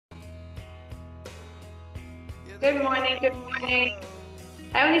Good morning, good morning.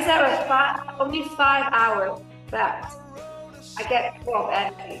 I only said it was only 5 hours left. I get 12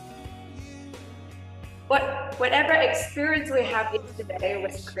 energy. Whatever experience we have yesterday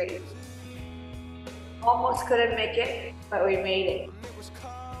was great. Almost couldn't make it, but we made it.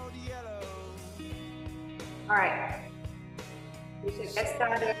 All right. We should get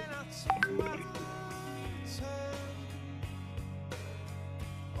started.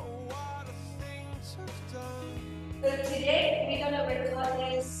 So today we're gonna record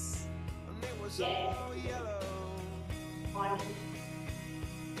this. Yeah.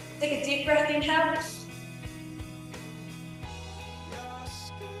 Take a deep breath, inhale.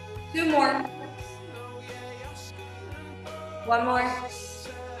 2 more. 1 more.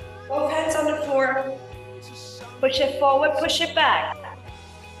 Both hands on the floor. Push it forward, push it back.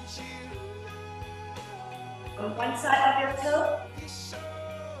 On one side of your toe,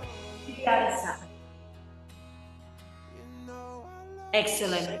 to the other side.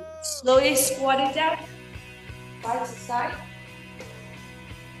 Excellent. Slowly squat it down, side to side.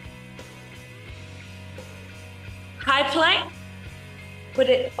 High plank. Put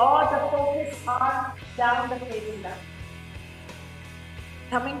it all the focus on down the facing down.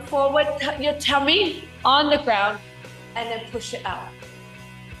 Coming forward, your tummy on the ground, and then push it out.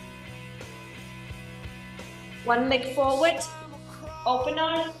 One leg forward, open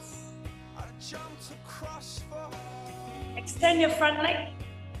arms. Extend your front leg.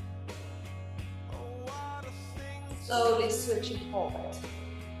 Slowly switching forward.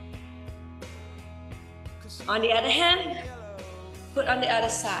 On the other hand, put on the other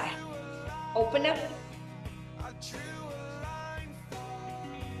side. Open up.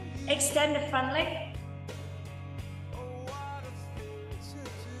 Extend the front leg.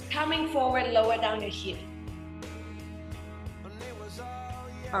 Coming forward, lower down your heel.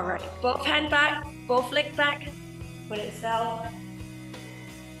 All right, both hand back, both leg back. Put it down.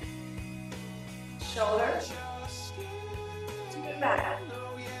 Shoulder to the back.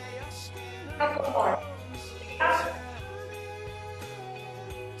 Couple more. Up.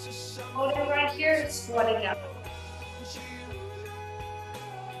 Hold it right here, squatting up.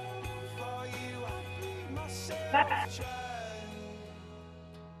 Back.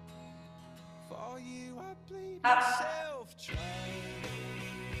 Up.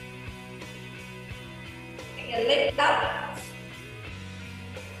 Take a lift up.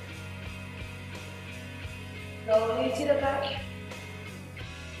 Slowly to the back.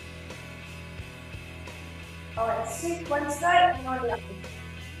 All right, sit one side and on the other.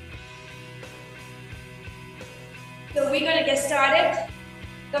 So we're gonna get started.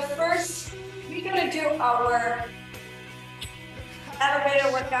 The first, we're gonna do our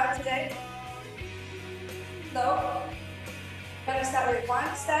elevator workout today. So, we're gonna start with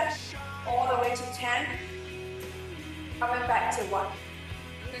 1 step, all the way to 10. Coming back to 1.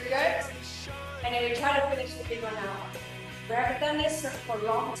 Good? And then we try to finish within 1 hour. We haven't done this for a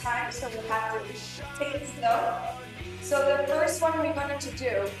long time, so we have to take it slow. So the first one we're going to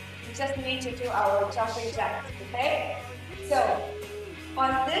do, we just need to do our jumping jacks, okay? So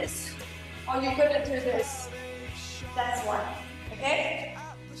on this, or you're going to do this. That's 1, okay?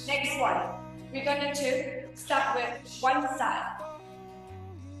 Next one, we're going to start with 1 side,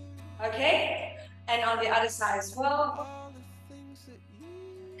 okay? And on the other side as well.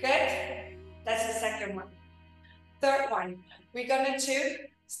 Good? That's the second one. Third one, we're going to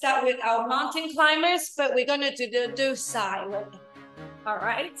start with our mountain climbers, but we're going to do silent. All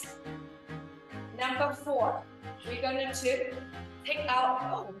right? Number 4, we're going to take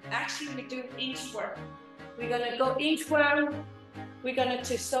out, actually we do inchworm. We're going to go inchworm. We're going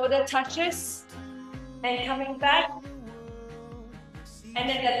to shoulder touches and coming back. And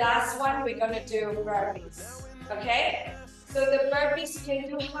then the last one, we're going to do burpees. Okay? So the burpees you can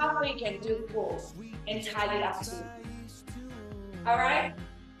do half, you can do full. Entirely up to you. All right?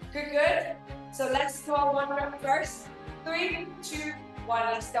 Good? So let's go 1 rep first. 3, 2, 1,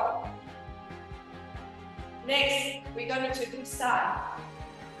 let's go. Next, we're going to do side.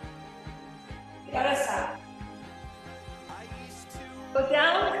 The other side. Go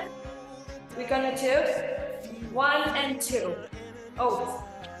down. We're going to do 1 and 2. Oh,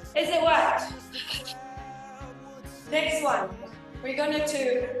 is it what? Next one, we're going to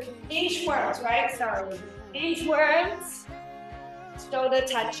do inchworms, right? Sorry. Inchworms, shoulder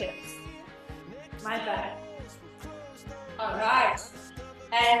touches. My bad. All right.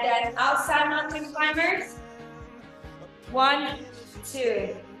 And then outside mountain climbers. 1,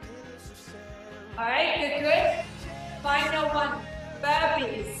 2. All right, good. Final one,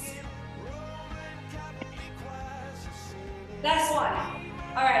 burpees. Last one.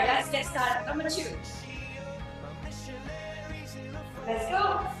 All right, let's get started. Number 2. Let's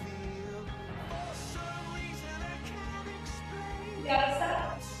go. The other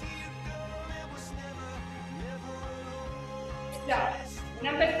side. So,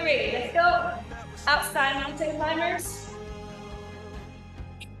 number 3, let's go. Outside mountain climbers.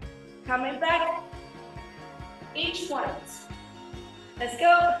 Coming back. Each one. Let's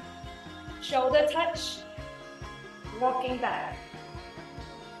go. Shoulder touch. Walking back.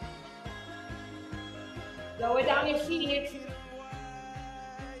 Lower down your feet.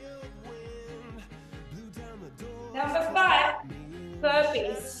 Number 5,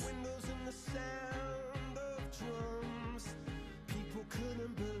 burpees.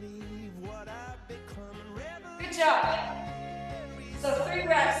 Good job. So 3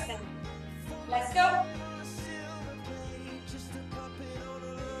 reps now. Let's go.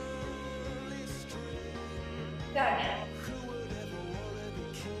 Done.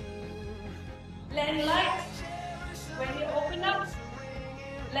 Land light. When you open up,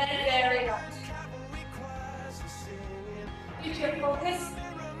 land very light. Keep your focus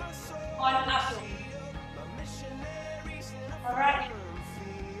on upward. All right.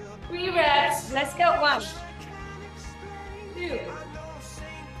 3 reps. Let's go. 1, 2,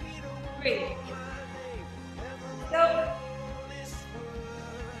 3. Go.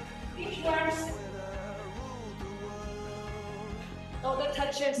 Each one. Shoulder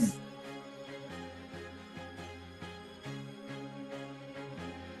touches.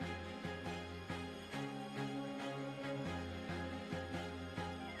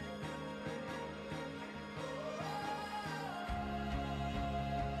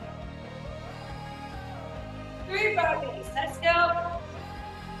 Three burpees. Let's go.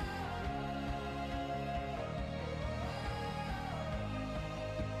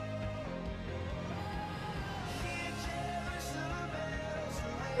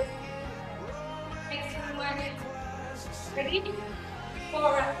 Ready?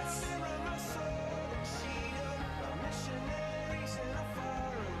 4 reps.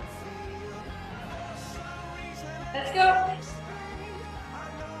 Let's go.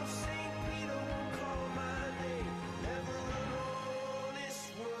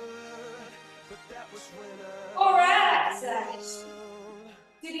 All right.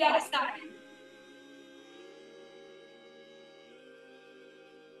 To the other side.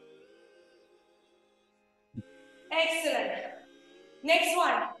 Excellent. Next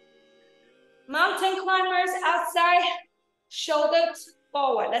one. Mountain climbers outside, shoulders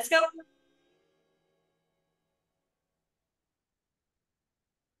forward. Let's go.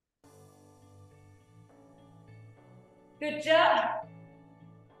 Good job.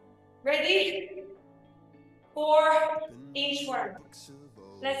 Ready? 4 each one.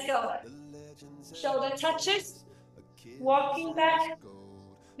 Let's go. Shoulder touches. Walking back.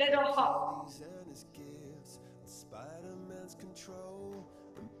 Little hop.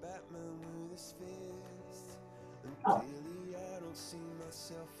 Oh.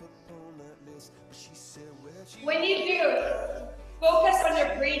 When you do, focus on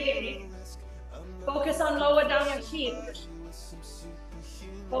your breathing. Focus on lower down your feet.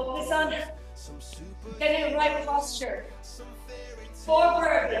 Focus on getting right posture. 4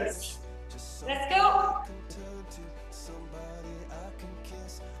 burpees. Let's go.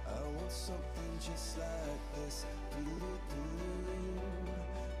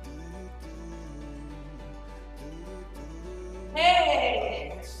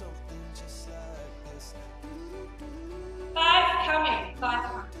 Hey. 5 coming. 5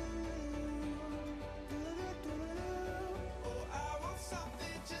 coming.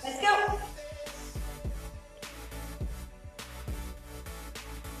 Let's go.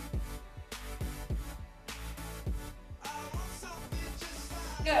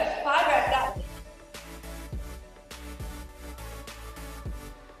 Good. 5 reps up.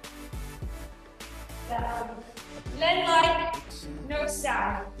 Down. Land light, no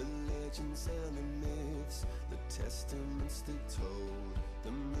sound.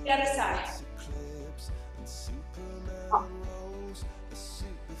 The other side. Up.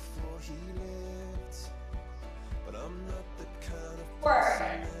 Work.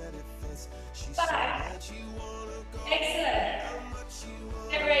 5. Excellent.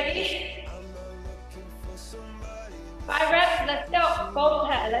 Get ready. 5 reps. Let's go. Both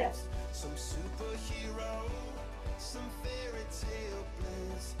legs.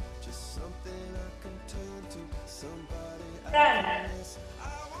 Done.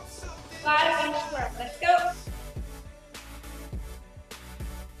 5 inch work. Let's go.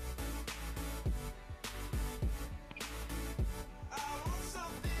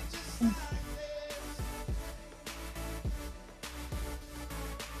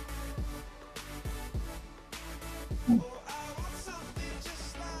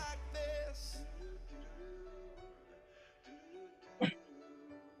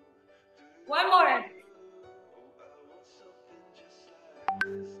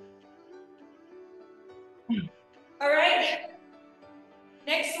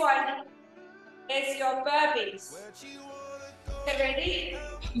 your burpees. Get ready?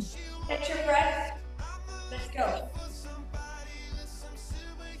 Catch your breath. Let's go.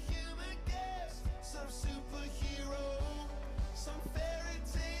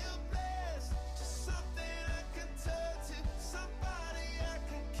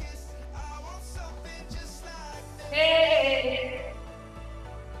 Hey!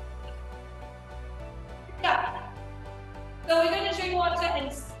 Yeah. So we're going to drink water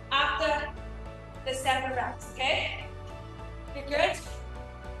and after the 7 reps, okay? You're good?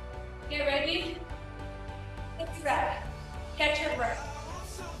 Get ready? 6 reps. Catch your breath.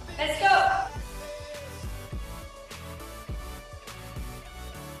 Let's go!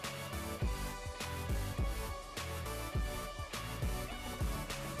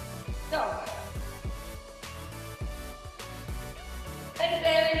 Go. And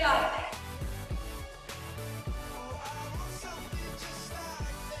very light.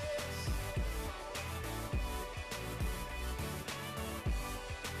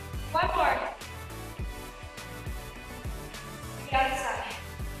 One more. The other side.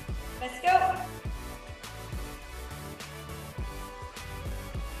 Let's go.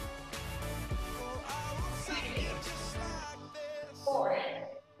 3, 4,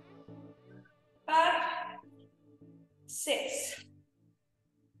 5, 6.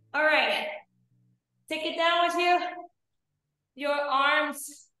 All right. Take it down with you. Your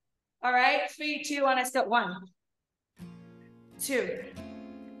arms. All right. 3, 2, 1. Let's go. 1, 2,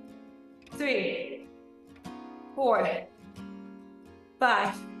 3, 4,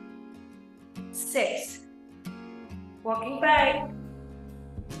 5, 6. Walking back.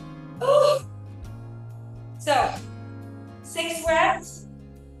 Ooh. So, 6 reps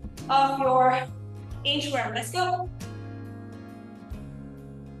of your inchworm. Let's go.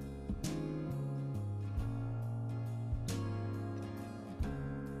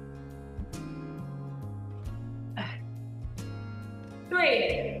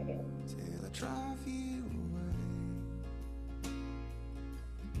 Three.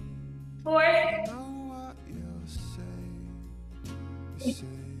 4.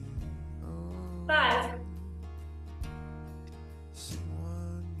 5.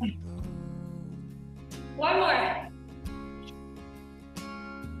 1 more.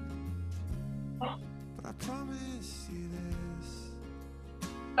 But I promise you this.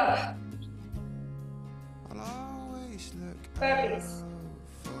 Go. I'll always look Burpees.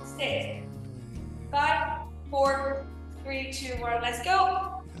 out 6, 5, 4, 3, 2, 1. Let's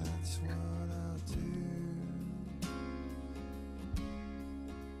go. That's what I'll do.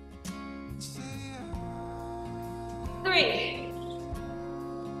 Say 3,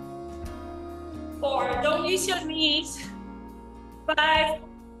 4. Don't use your knees. 5, I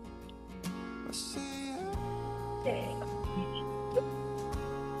say 6.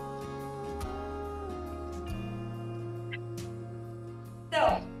 So,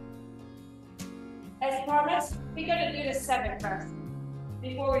 as promised, we're gonna do the 7 first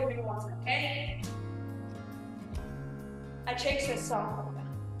before we drink water, okay? I changed the song.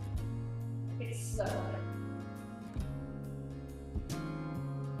 It's slow.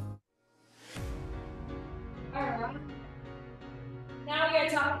 Alright. Now we are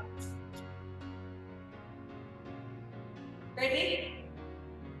talking. Ready?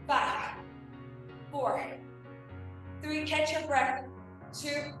 5, 4, 3, catch your breath. 2,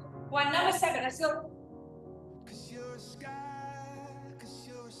 1. Number 7, let's go. 'Cause you're a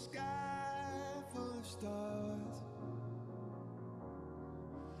sky full of stars.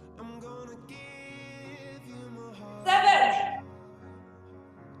 I'm gonna give you my heart. 7.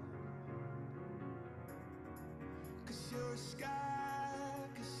 'Cause you're a sky,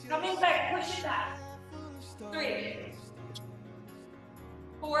 'cause you're Coming back, push it back. full of stars. 3,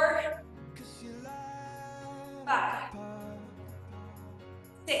 4, 'Cause you light 5, up apart.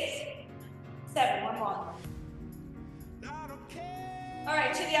 6, 7. One more. I don't care. All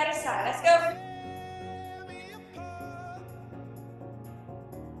right, to the other side. Let's go. Tear me apart.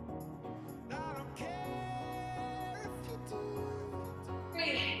 I don't care if you do.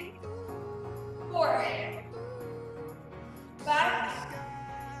 3, 4, 5,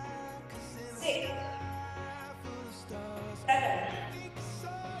 6, 7.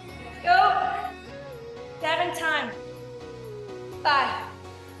 Let's go. 7 times. 5,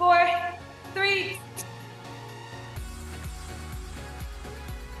 4, 3.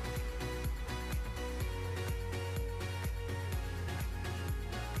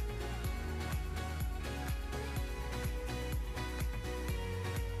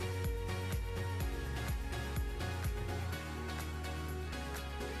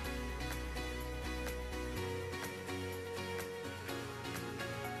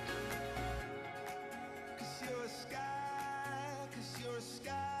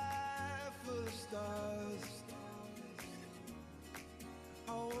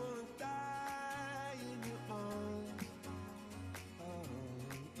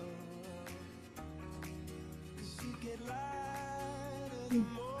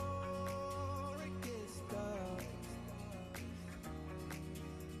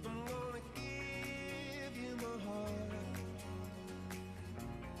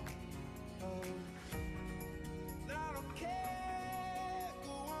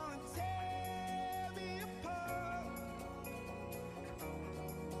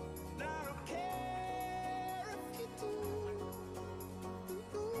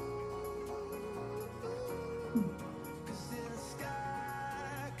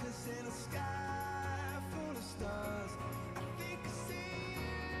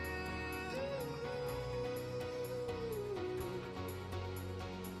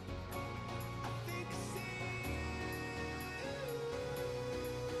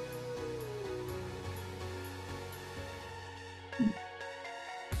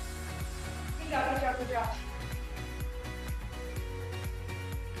 drop.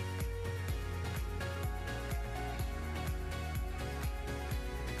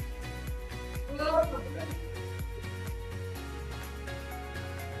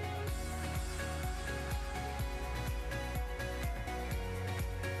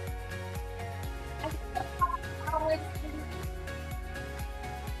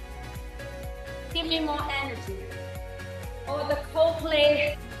 Give me more energy. Or the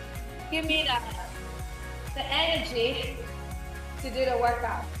Coldplay, give me the energy to do the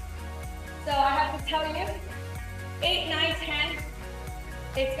workout. So I have to tell you, 8, 9, 10,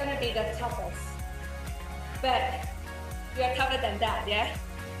 it's gonna be the toughest. But you're tougher than that, yeah?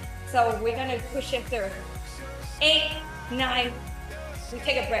 So we're gonna push it through. 8, 9, we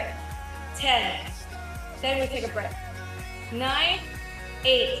take a break. 10, then we take a break. 9,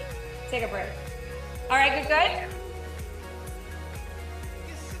 8, take a break. All right, good, good?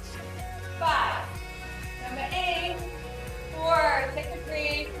 5, number 8, 4, take a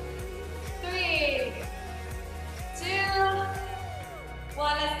break. 3, 2,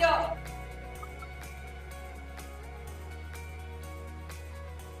 1, let's go.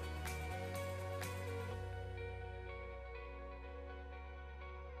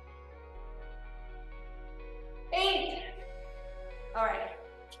 All right,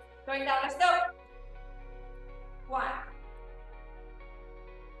 going down, let's go. 1,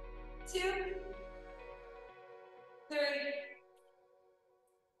 2, 3,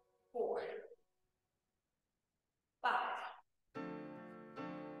 4, 5,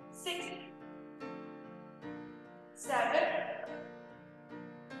 6, 7,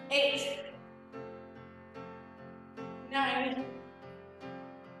 8, 9,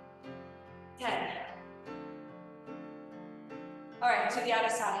 10. All right, to the other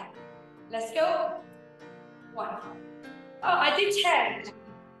side. Let's go. 1. Oh, I did 10.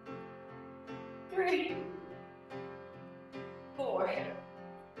 3, 4,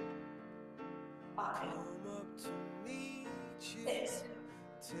 5, 6,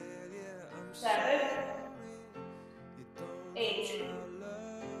 7, 8.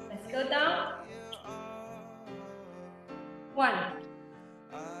 Let's go down. 1,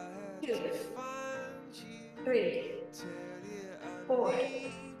 2, 3, 4,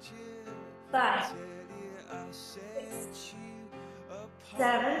 5, 6,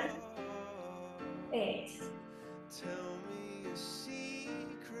 7, 8.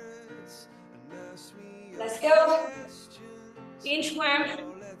 Let's go. Inchworm.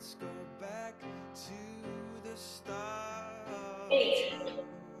 8.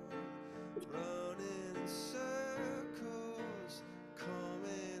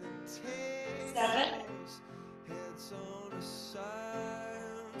 7.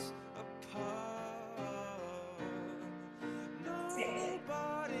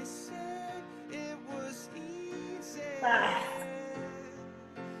 5,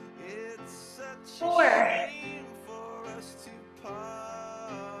 4,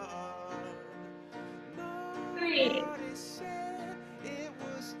 3,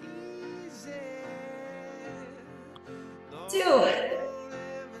 2,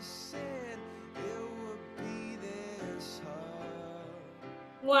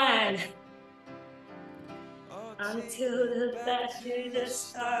 1. Until the back to the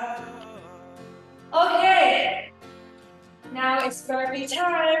start. Okay. Now it's burpee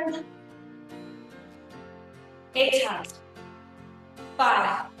time. 8 times.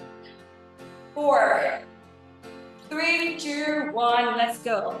 5, 4, 3, 2, 1. Let's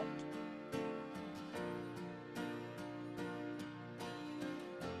go.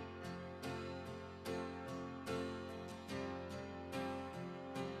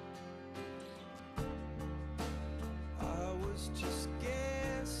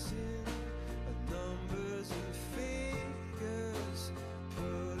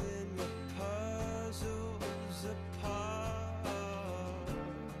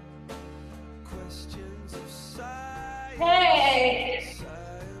 Hey,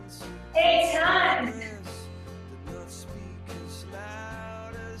 8 times.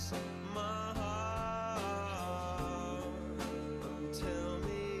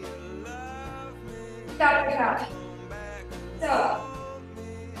 Stop the count. So,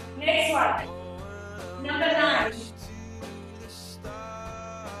 next one, number 9.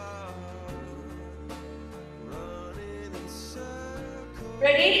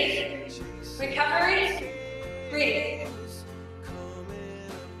 Ready? Recovery. Breathe.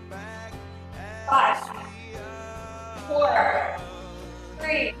 5, 4,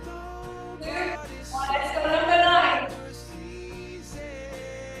 3, 2, 1. Let's go, number 9.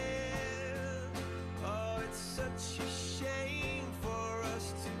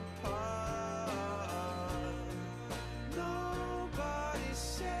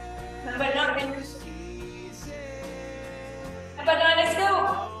 Number 9. Number 9, let's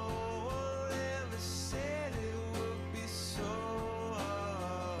go.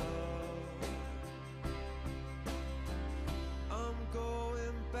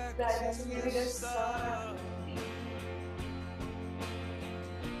 Back to the start.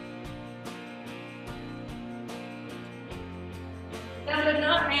 Number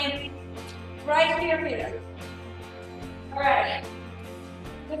 9, right here. All right,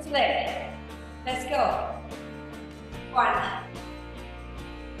 let's leg. Let's go. 1,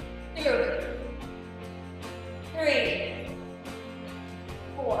 2, 3,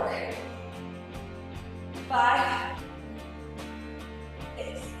 4, 5,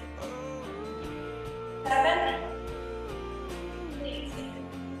 6, 7, 8,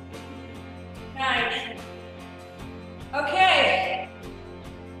 9. Okay,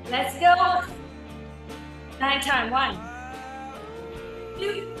 let's go. 9 times. 1,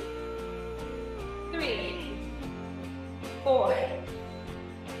 2, 3, 4,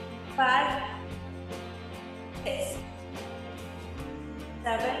 5, 6,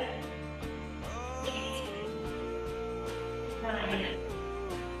 7, 8, 9.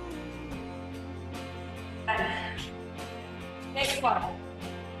 Next one.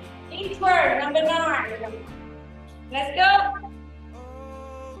 Inward, number 9. Let's go.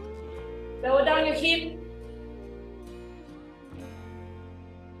 Lower down your hip.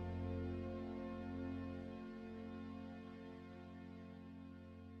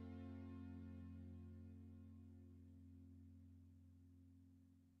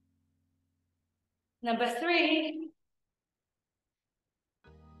 Number 3.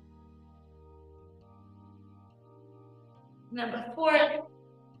 Number 4.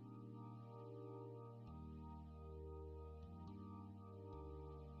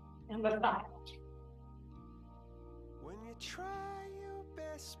 Number 5. When you try your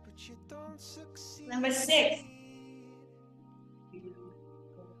best, but you don't succeed. Number 6.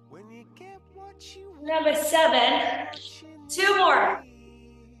 When you get what you Number 7. 2 more.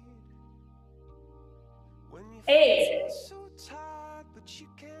 8. so tired, but you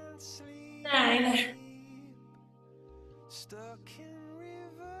can't sleep. 9. Stuck in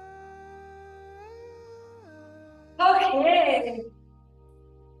river. Okay.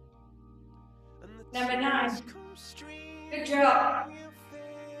 And the Number 9. tears come streaming Good job. down your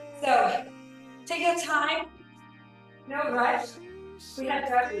face. So, take your time. No rush. We have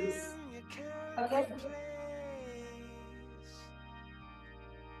burpees. You can't Okay? replace.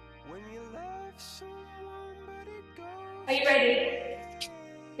 When you love someone, but it goes Are you ready?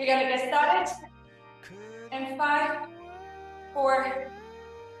 We're gonna get started. And 5, 4,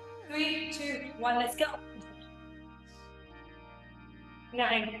 3, 2, 1, let's go.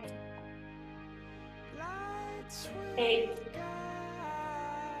 9, 8,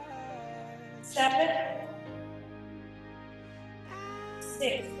 7,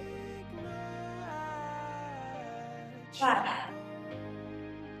 6, 5,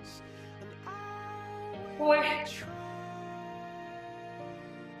 4,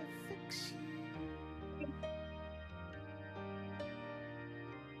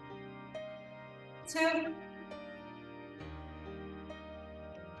 2,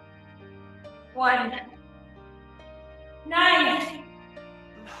 1, 9.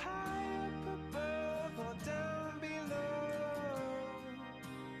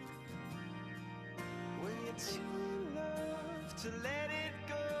 To let it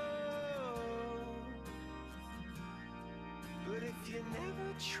go, but if you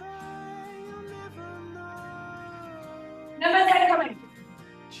never try, you'll never know. Numbers are coming.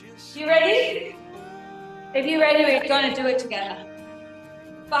 You ready? If you're ready, we're gonna do it together.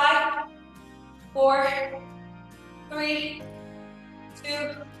 5, 4, 3, 2,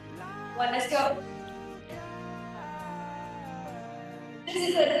 1, let's go. This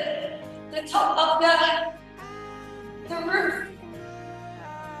is the top of the roof.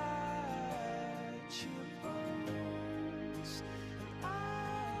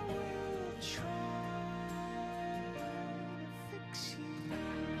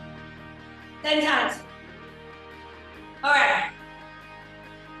 Ten times. All right.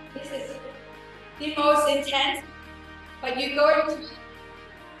 This is the most intense, but you're going to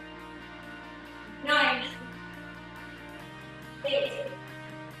 9, 8,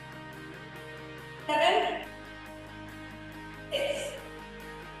 7, 6,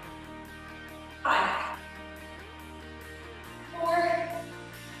 5, 4,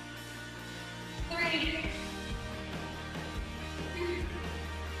 3, 2,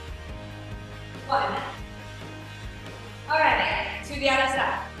 1. All right, to the other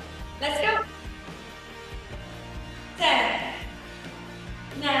side. Let's go. 10,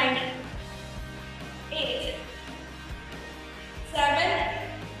 9,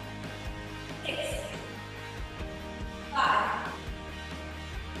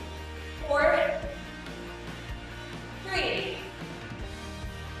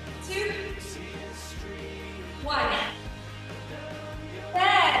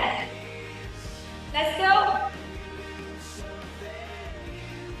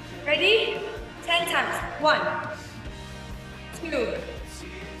 Ready? 10 times. 1, 2,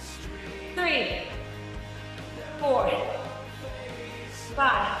 3, 4,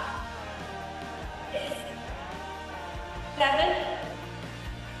 5, 6, 7,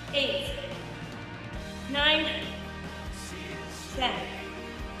 8, 9, 10.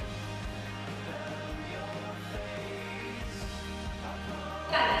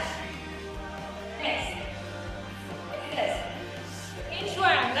 Got it. Next. Look at this.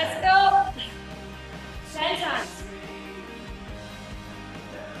 Inchworm. Let's go. 10 times.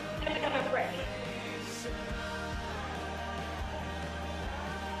 And have a break.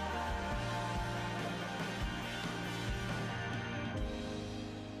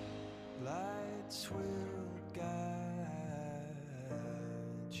 Lights will guide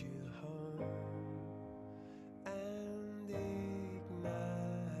you home and ignite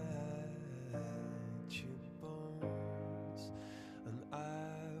your bones, and I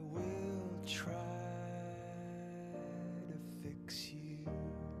will try to fix you.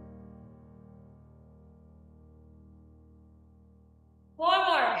 One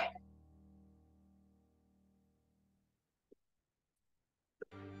more.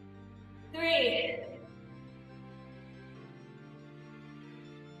 Three.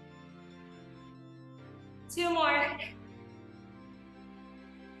 Two more.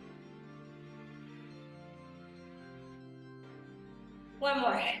 One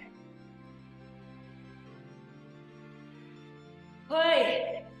more.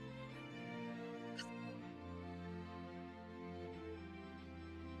 Hey.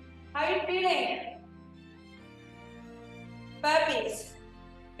 How are you feeling? Burpees.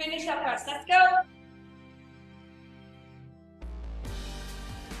 Finish up first. Let's go.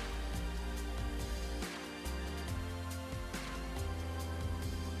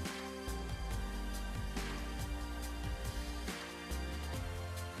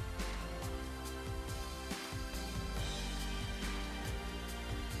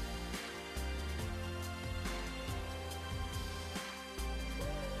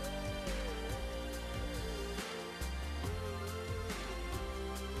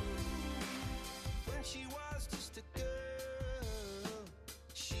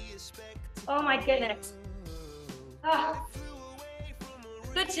 Oh my goodness. Ah.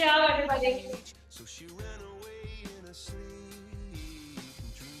 Good job, everybody. So she ran away in her sleep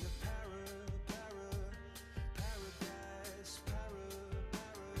and dreamed of paradise,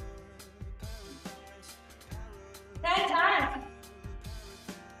 10 times.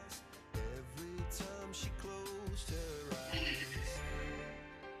 every time she closed her eyes.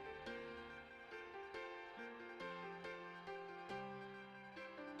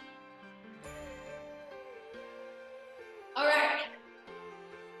 All right.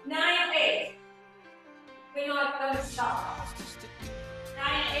 9, 8. We're not going to stop.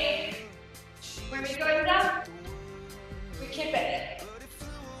 9, 8. When we're going down, we keep it.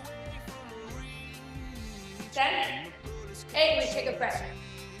 10, 8, we take a breath.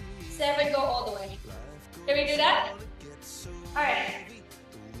 7, go all the way. Can we do that? All right.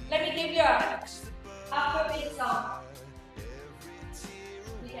 Let me give you a upbeat song.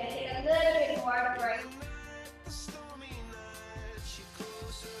 You can take a little bit more break.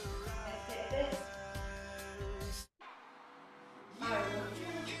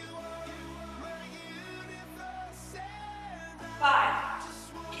 Five,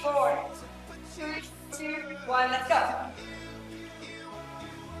 4, 3, 2, 1, let's go.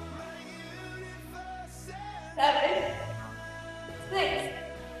 7, 6,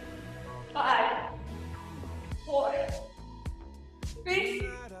 5, 4, 3,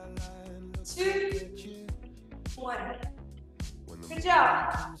 2, 1. Good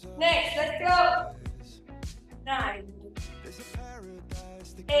job. Next, let's go. 9,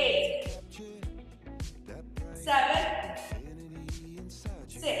 8, 7,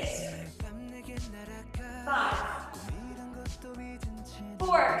 6, 5,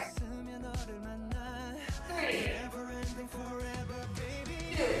 4, 3, 2,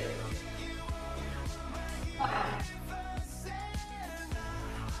 1.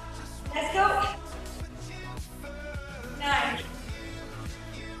 Let's go. 9,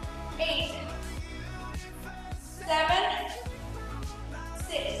 8, 7,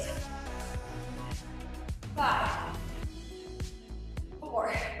 6, 5,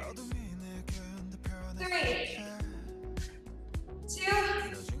 4, 3, 2,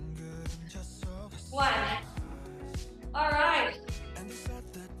 1. All right.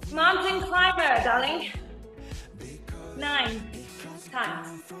 Mountain climber, darling. 9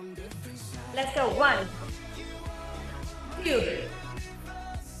 times. Let's go. 1, 2,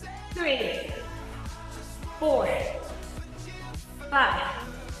 3, 4, 5,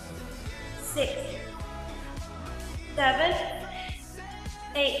 6, 7,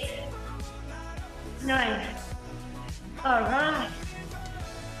 8, 9. All right.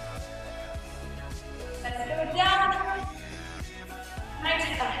 Let's go down.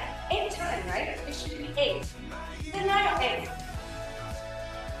 8 times, right? It should be 8. Is it 9 or 8?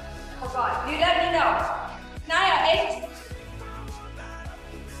 Oh God, you let me know. 9 or 8?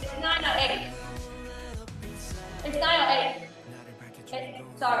 It's 9 or 8. It's 9 or 8.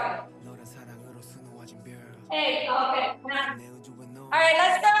 Sorry. 8, okay. 9. All right,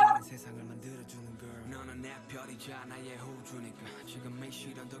 let's go.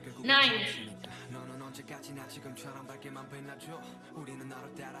 9. 8.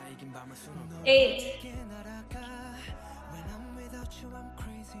 7.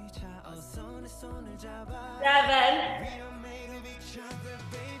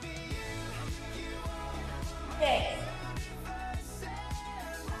 6.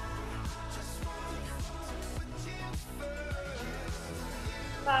 5.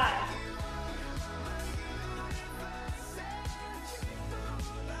 4.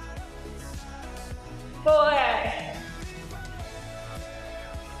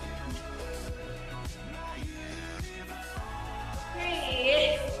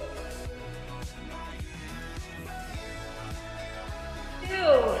 3. 2.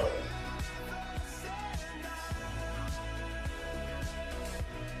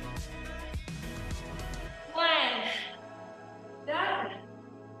 1. Done.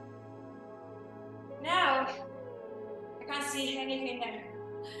 Now, I can't see anything there.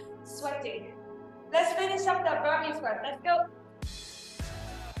 Sweating. Let's finish up the burpees first. Let's go.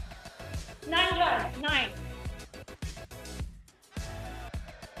 9 done. 9.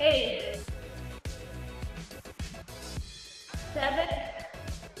 8. 7.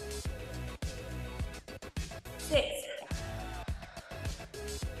 6.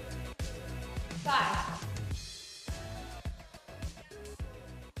 5.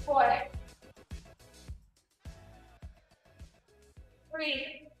 4.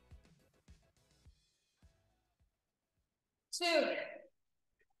 3. 2.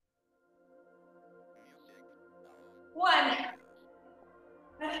 1.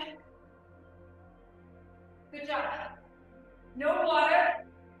 Good job. No water.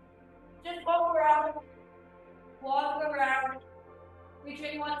 Just walk around. Walk around. We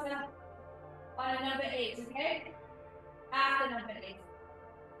drink water on a number 8, okay? After number 8.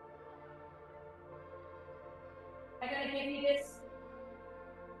 I'm gonna give you this.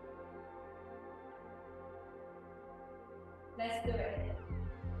 Let's do it.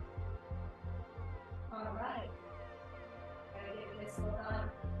 All right. Gotta get this one on.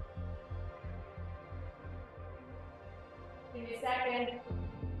 Give me a second.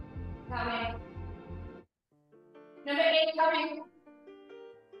 Coming. Number 8 coming.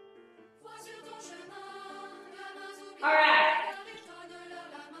 All right.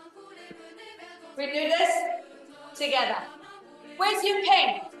 We do this together. Where's your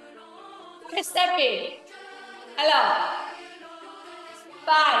pain? Where's Steffi? Hello.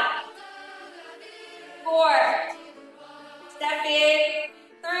 5, 4, Steffi,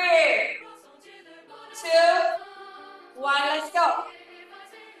 3, 2, 1, let's go.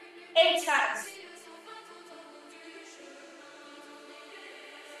 8 times.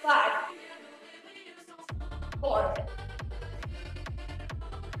 5, 4.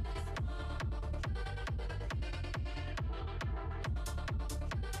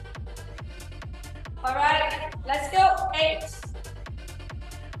 All right, let's go. 8.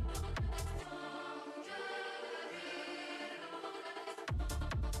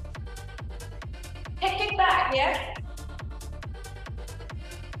 Pick it back, yeah?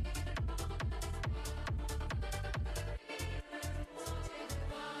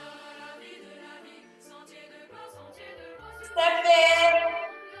 Step in.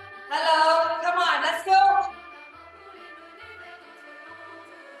 Hello, come on, let's go.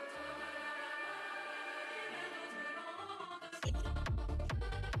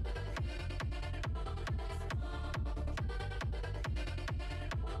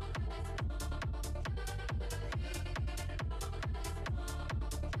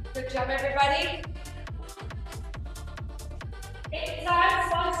 Good job, everybody. 8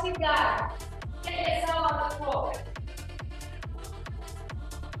 times, once you're done. Get yourself on the floor.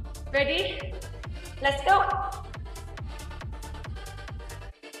 Ready? Let's go.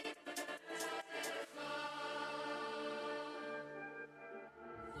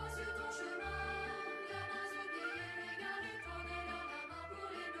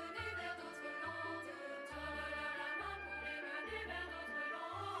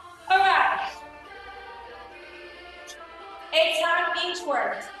 All right. 8 times each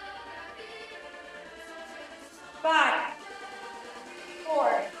word. 5,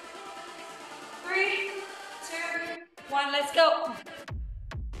 4, 3, 2, 1. Let's go.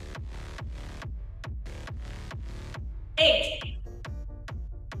 8,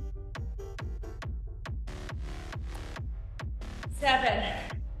 7,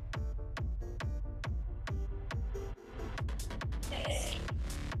 6,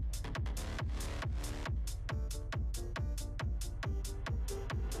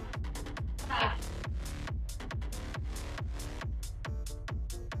 5,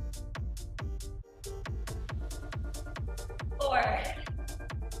 4,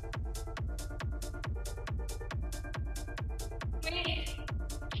 3,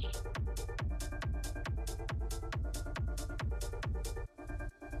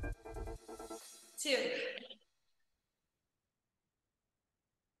 2,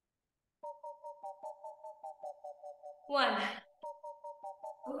 1.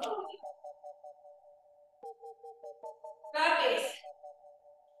 Grab this.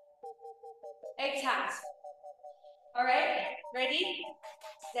 8 times. All right, ready,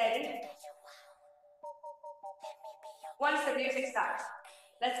 steady. Once the music starts,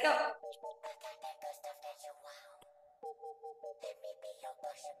 let's go.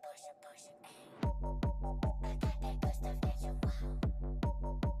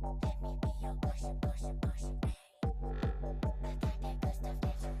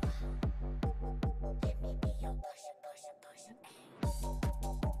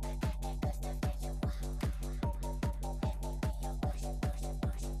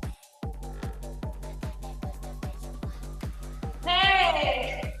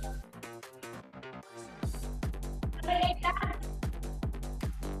 Hey!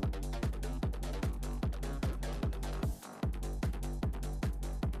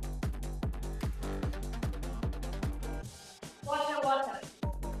 Water, water.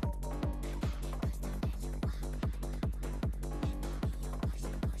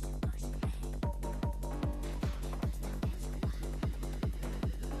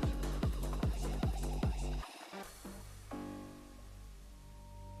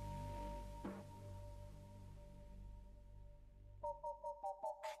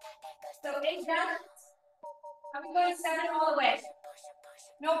 So 8 down. I'm going 7 all the way.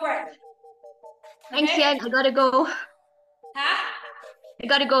 No break. Thanks, Okay? Yen. I gotta go. Huh? I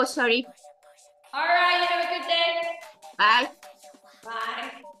gotta go, sorry. All right, have a good day. Bye.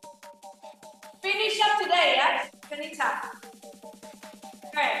 Bye. Finish up today, yeah? Finish up.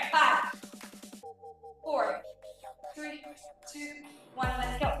 All right, 5, 4, 3, 2, 1,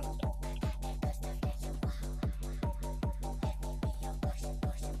 let's go.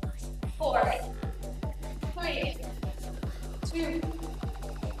 Four, 3, 2,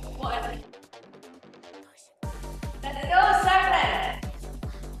 1. Let's go, 7.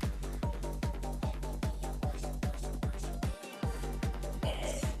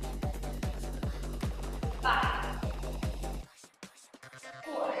 6, 5,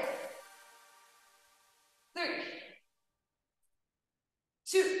 4, 3,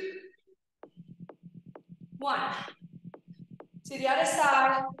 2, 1. To the other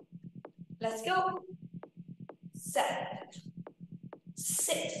side. Let's go. 7,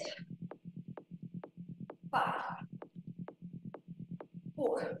 6, 5,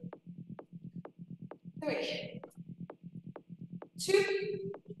 4, 3, 2,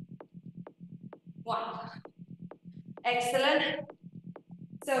 1. Excellent.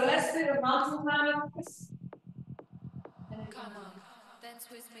 So let's do the mountain climbing first. Come on, dance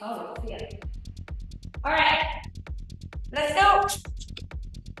with me. Oh, yeah. All right. Let's go.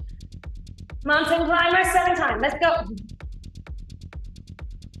 Mountain climber 7 times. Let's go.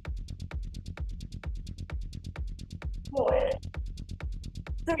 4,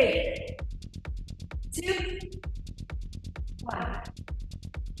 3, 2, 1.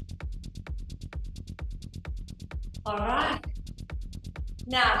 All right.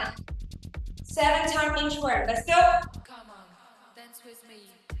 Now, 7 times inchworm. Let's go. Come on, dance with me.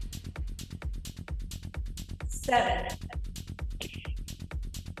 7.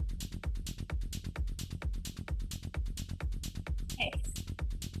 8.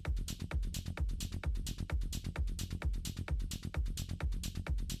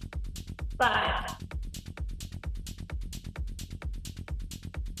 5.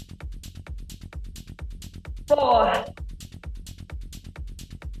 4.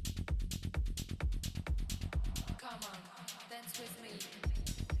 Come on, dance with me.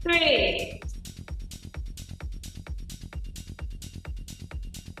 3.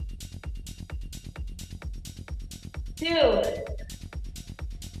 2.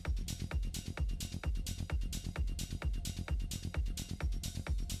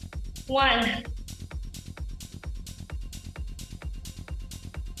 1.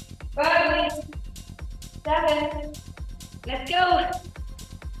 5, 7. Let's go.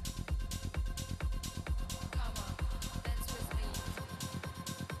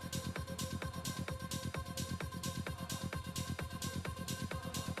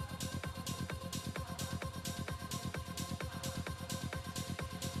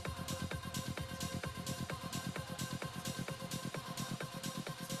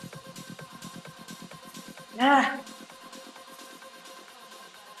 Yeah.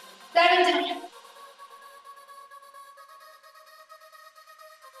 7.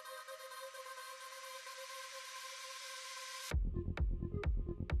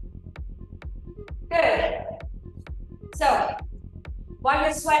 Good. So, while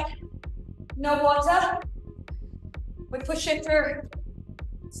you sweat, no water, we push it through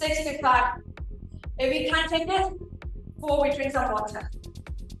 6 to 5. If you can't take it, 4, we drink some water.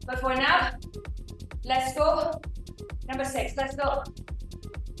 But for now, let's go. Number 6, let's go.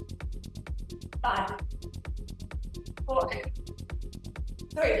 5, 4,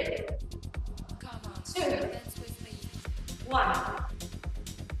 3, 2, 1.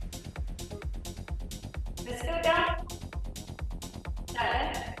 Let's go down.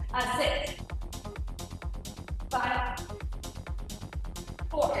 7 and 6, 5,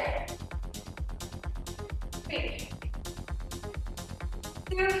 4, 3,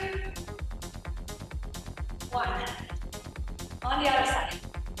 2, 1. On the other side.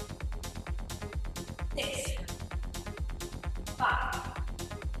 6, 5,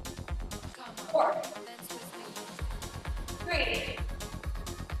 4, 3,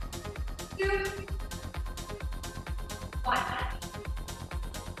 2, 1.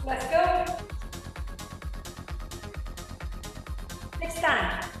 Let's go. Next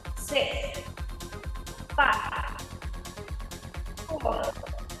time. 6, 5, 4,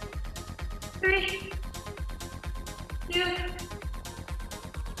 3, 2,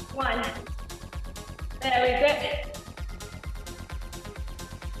 1. Very good.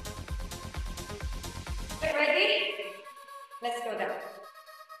 Get ready? Let's go down.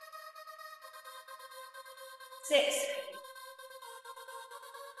 6,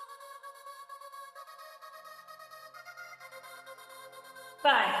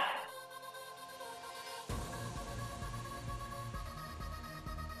 5,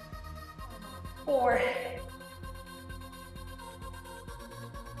 4,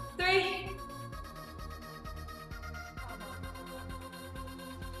 3,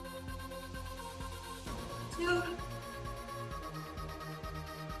 2,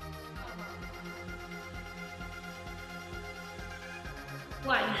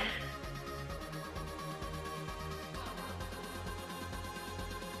 1.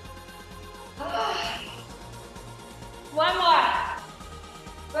 One more.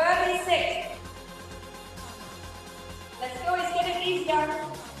 36. Let's go. It's getting easier.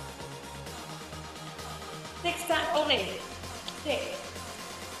 6 times only. 6,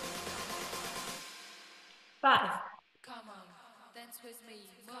 5, Come on, dance with me.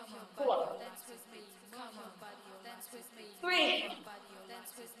 Move your 4, body, dance with me. Move your body, dance with me. 3,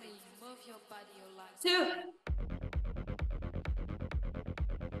 Dance with me. Move your body, your life. 2,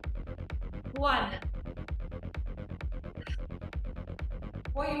 1.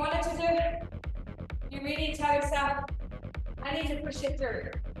 What you wanted to do, you really tell yourself, I need to push it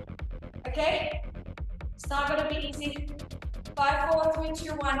through. Okay? It's not gonna be easy. 5, 4, 3,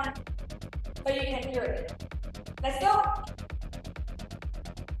 2, 1. But you can do it. Let's go.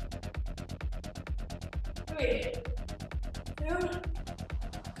 3, 2,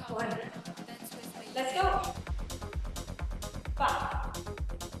 1. Let's go. 5,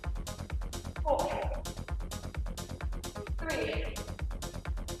 4, 3,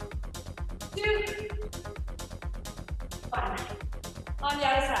 2, 1. On the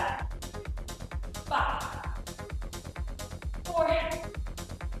other side. 5, 4,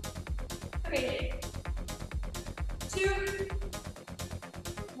 3, 2,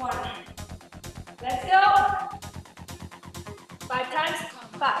 1. Let's go. 5 times.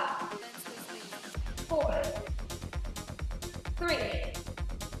 5, 4, 3,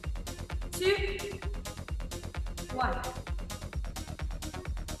 2, 1.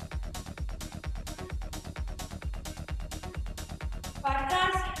 Five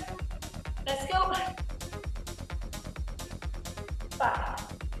times. Let's go. 5,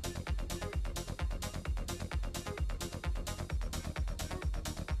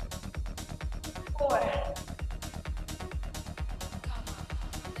 4,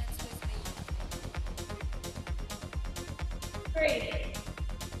 3,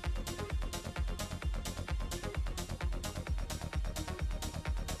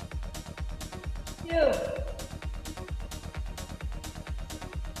 2,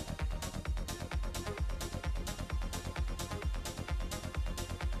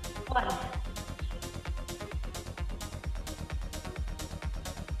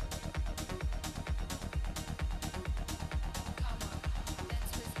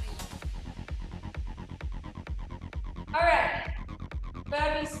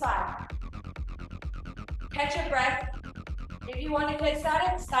 you want to get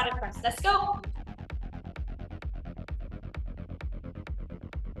started, start it first. Let's go.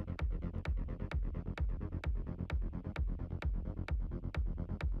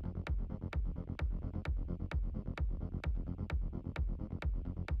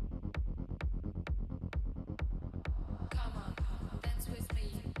 Come on, dance with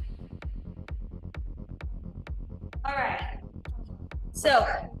me. All right. So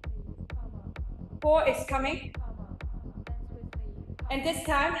 4 is coming. And this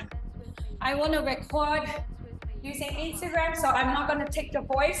time, I want to record using Instagram, so I'm not going to take the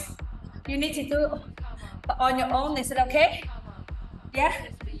voice. You need to do on your own. Is it okay? Yeah?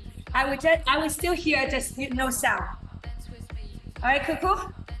 I will still hear just no sound. All right, cool?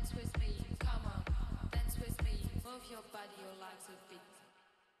 Dance with me. Come on, dance with me. Move your body, your legs a bit.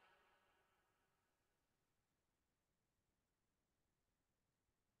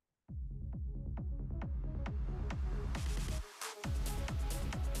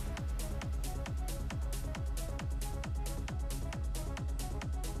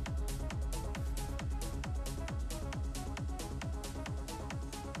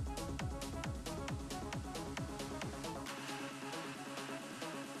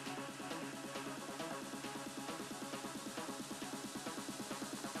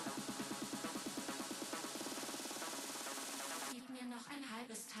 Gib mir noch ein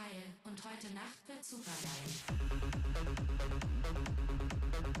halbes Teil und heute Nacht wird super geil.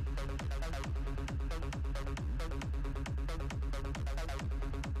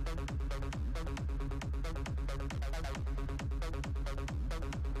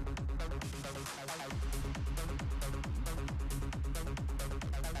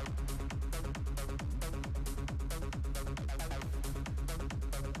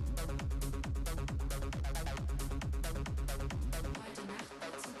 Heute Nacht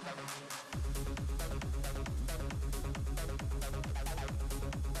wird super geil.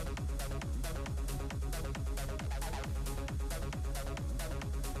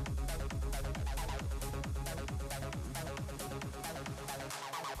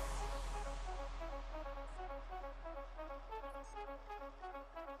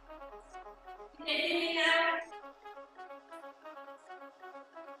 Can you hear me now?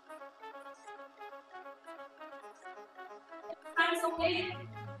 Time's okay.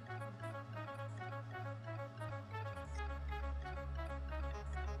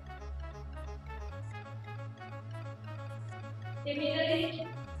 Immediately,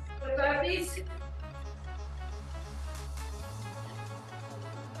 the burpees.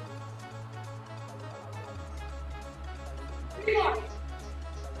 Three more.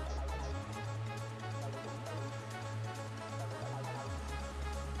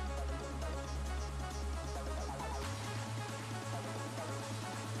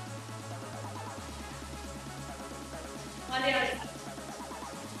 On the other side.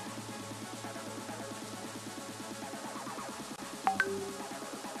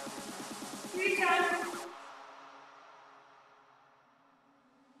 Three times.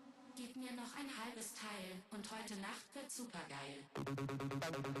 Gib mir noch ein halbes Teil und heute Nacht wird super geil.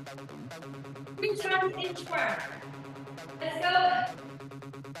 3 times inchworm. Let's go.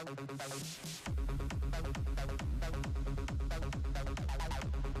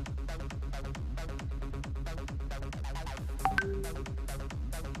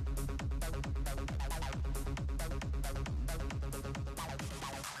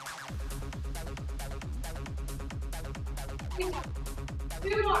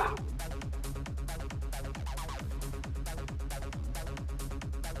 Two more.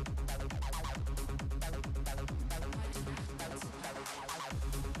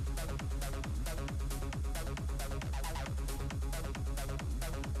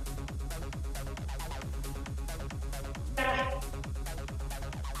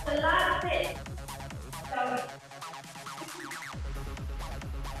 The last bit. So,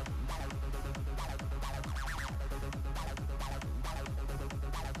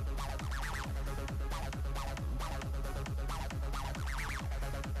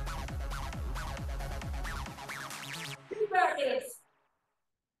 two burpees.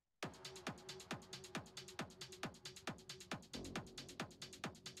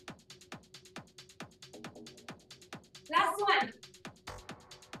 Last one.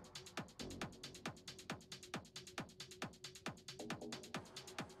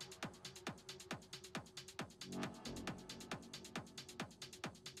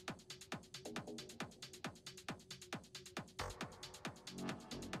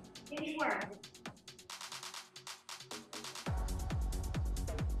 Inchworm.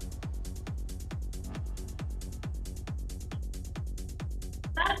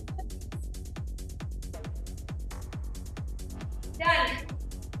 Last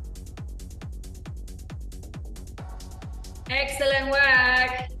Excellent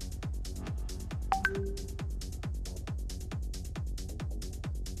work.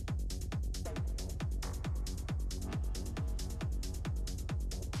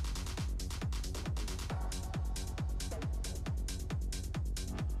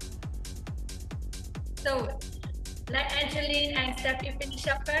 So let Angeline and Steffi finish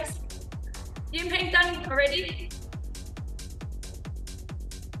up first. You have done already?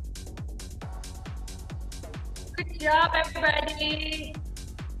 Good job, everybody.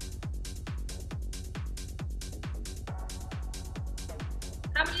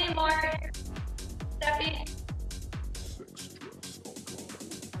 How many more, Steffi?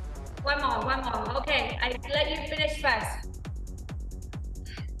 One more. Okay, I let you finish first.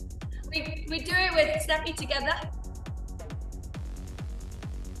 We do it with Steffi together.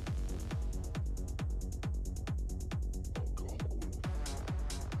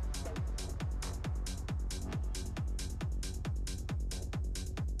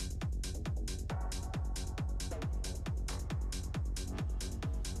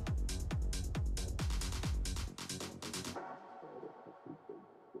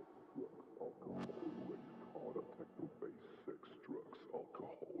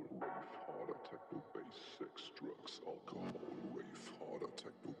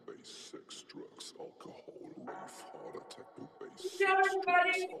 Good job,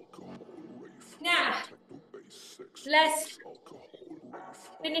 everybody. Now, let's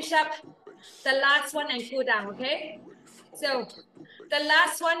finish up the last one and cool down, okay? So, the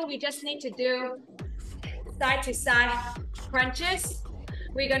last one, we just need to do side to side crunches.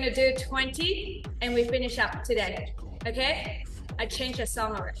 We're gonna do 20 and we finish up today, okay? I changed the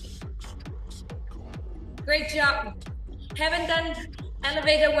song already. Great job. Haven't done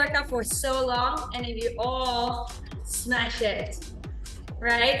elevator workout for so long and you all smash it,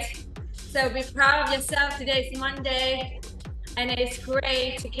 right? So be proud of yourself. Today is Monday and it's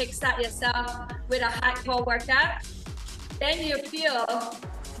great to kickstart yourself with a hardcore workout. Then you feel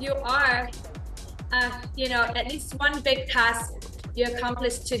you are, at least one big task you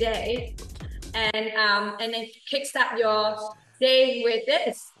accomplished today, and then kickstart your day with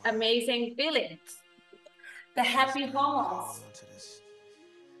this amazing feeling, the happy hormones.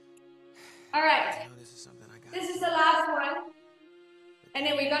 All right, this is the last one, and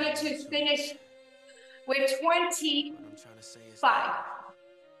then we're going to finish with 25,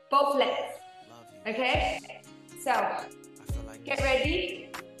 both legs, okay? So, get ready,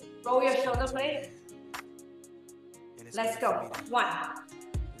 roll your shoulder blade. Let's go. 1,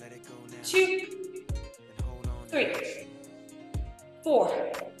 2, 3,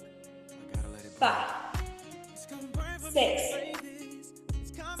 4, 5, 6,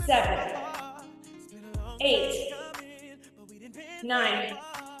 7, 8, 9,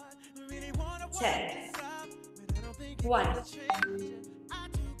 10. 1,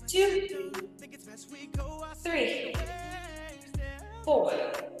 2, 3, 4,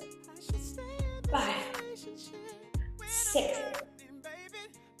 5, 6,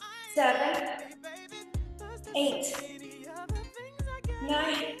 7, 8,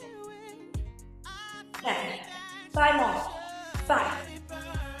 9, 10. 5 more. 5,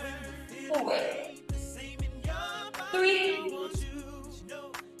 4, 3,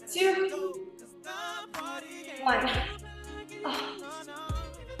 2, 1. Oh.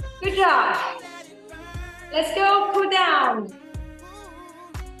 Good job. Let's go cool down.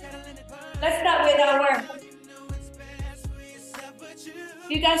 Let's start with our.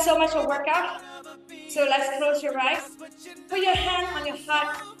 You've done so much of workout. So let's close your eyes. Put your hand on your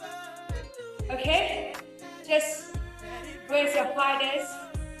heart. Okay? Just where your heart is.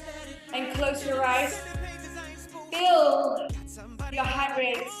 And close your eyes. Feel your heart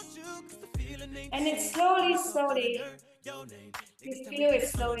rate. And then slowly, you feel it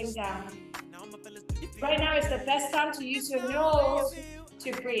slowing down. Right now is the best time to use your nose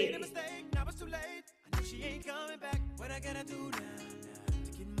to breathe.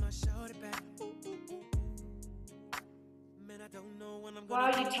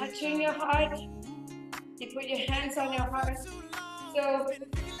 While you're touching your heart, you put your hands on your heart. So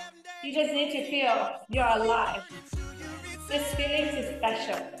you just need to feel you're alive. This feeling is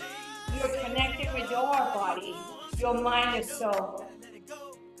special. You're connected with your body, your mind, your soul.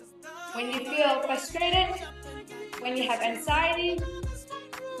 When you feel frustrated, when you have anxiety,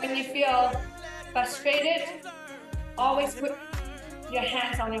 when you feel frustrated, always put your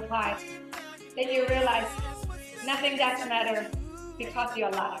hands on your heart. Then you realize nothing does matter because you're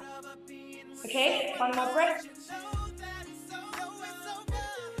alive. Okay, one more breath.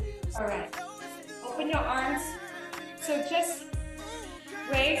 All right, open your arms. So just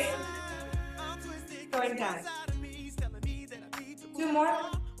raise, going down. 2 more.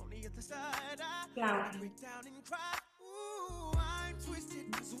 Down.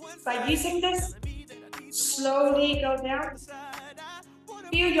 By using this, slowly go down.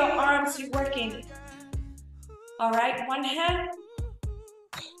 Feel your arms working. All right, one hand,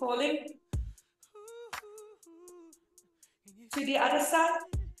 pulling to the other side.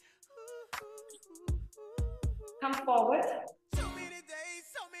 Come forward.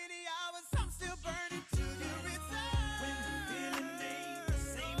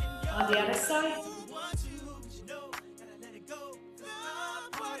 On the other side.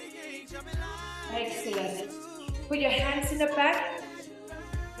 Excellent. Put your hands in the back.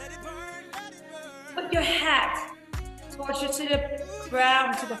 Put your head closer to the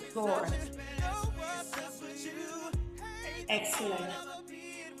ground, to the floor. Excellent.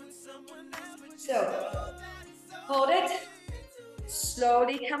 So, hold it.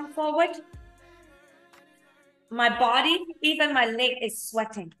 Slowly come forward. My body, even my leg is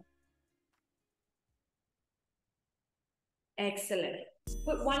sweating. Excellent.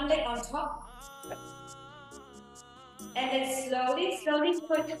 Put one leg on top. And then slowly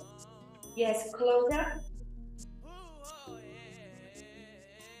put, yes, closer.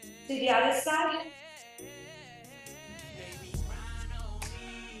 To the other side.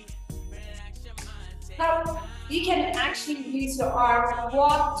 Now, you can actually use your arm,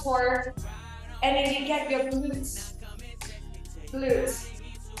 walk toward, and then you get your glutes.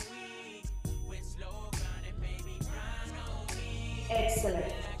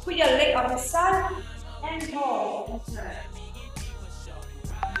 Excellent. Put your leg on the side and hold and turn.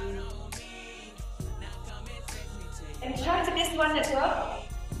 And try to this one as well.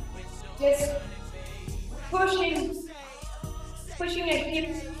 Just pushing your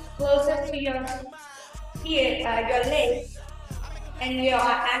hips closer to your leg, and you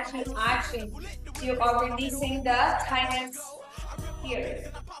are actually arching. You are releasing the tightness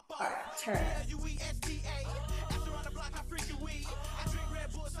here. All right, turn.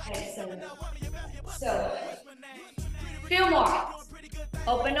 Excellent. So, few more.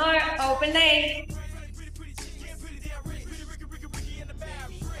 Open arm, open leg.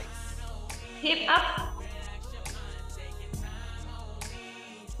 Hip up.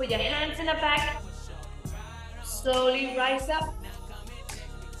 Put your hands in the back. Slowly rise up.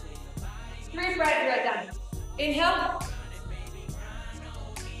 3 breaths, we're done. Inhale.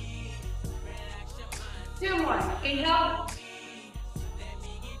 2 more. Inhale.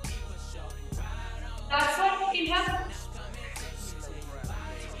 Last one. Inhale.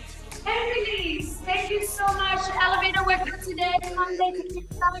 And release. Thank you so much. Elevator workout today. Monday to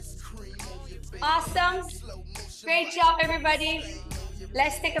Tuesday. Awesome. Great job, everybody.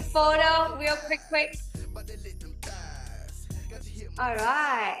 Let's take a photo real quick. All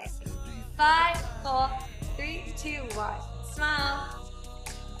right. 5, 4, 3, 2, 1. Smile.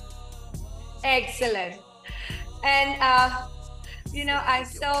 Excellent. And you know,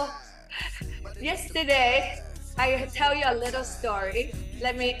 yesterday I tell you a little story.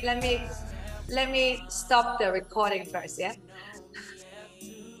 Let me stop the recording first, yeah?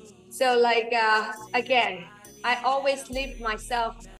 So like again, I always leave myself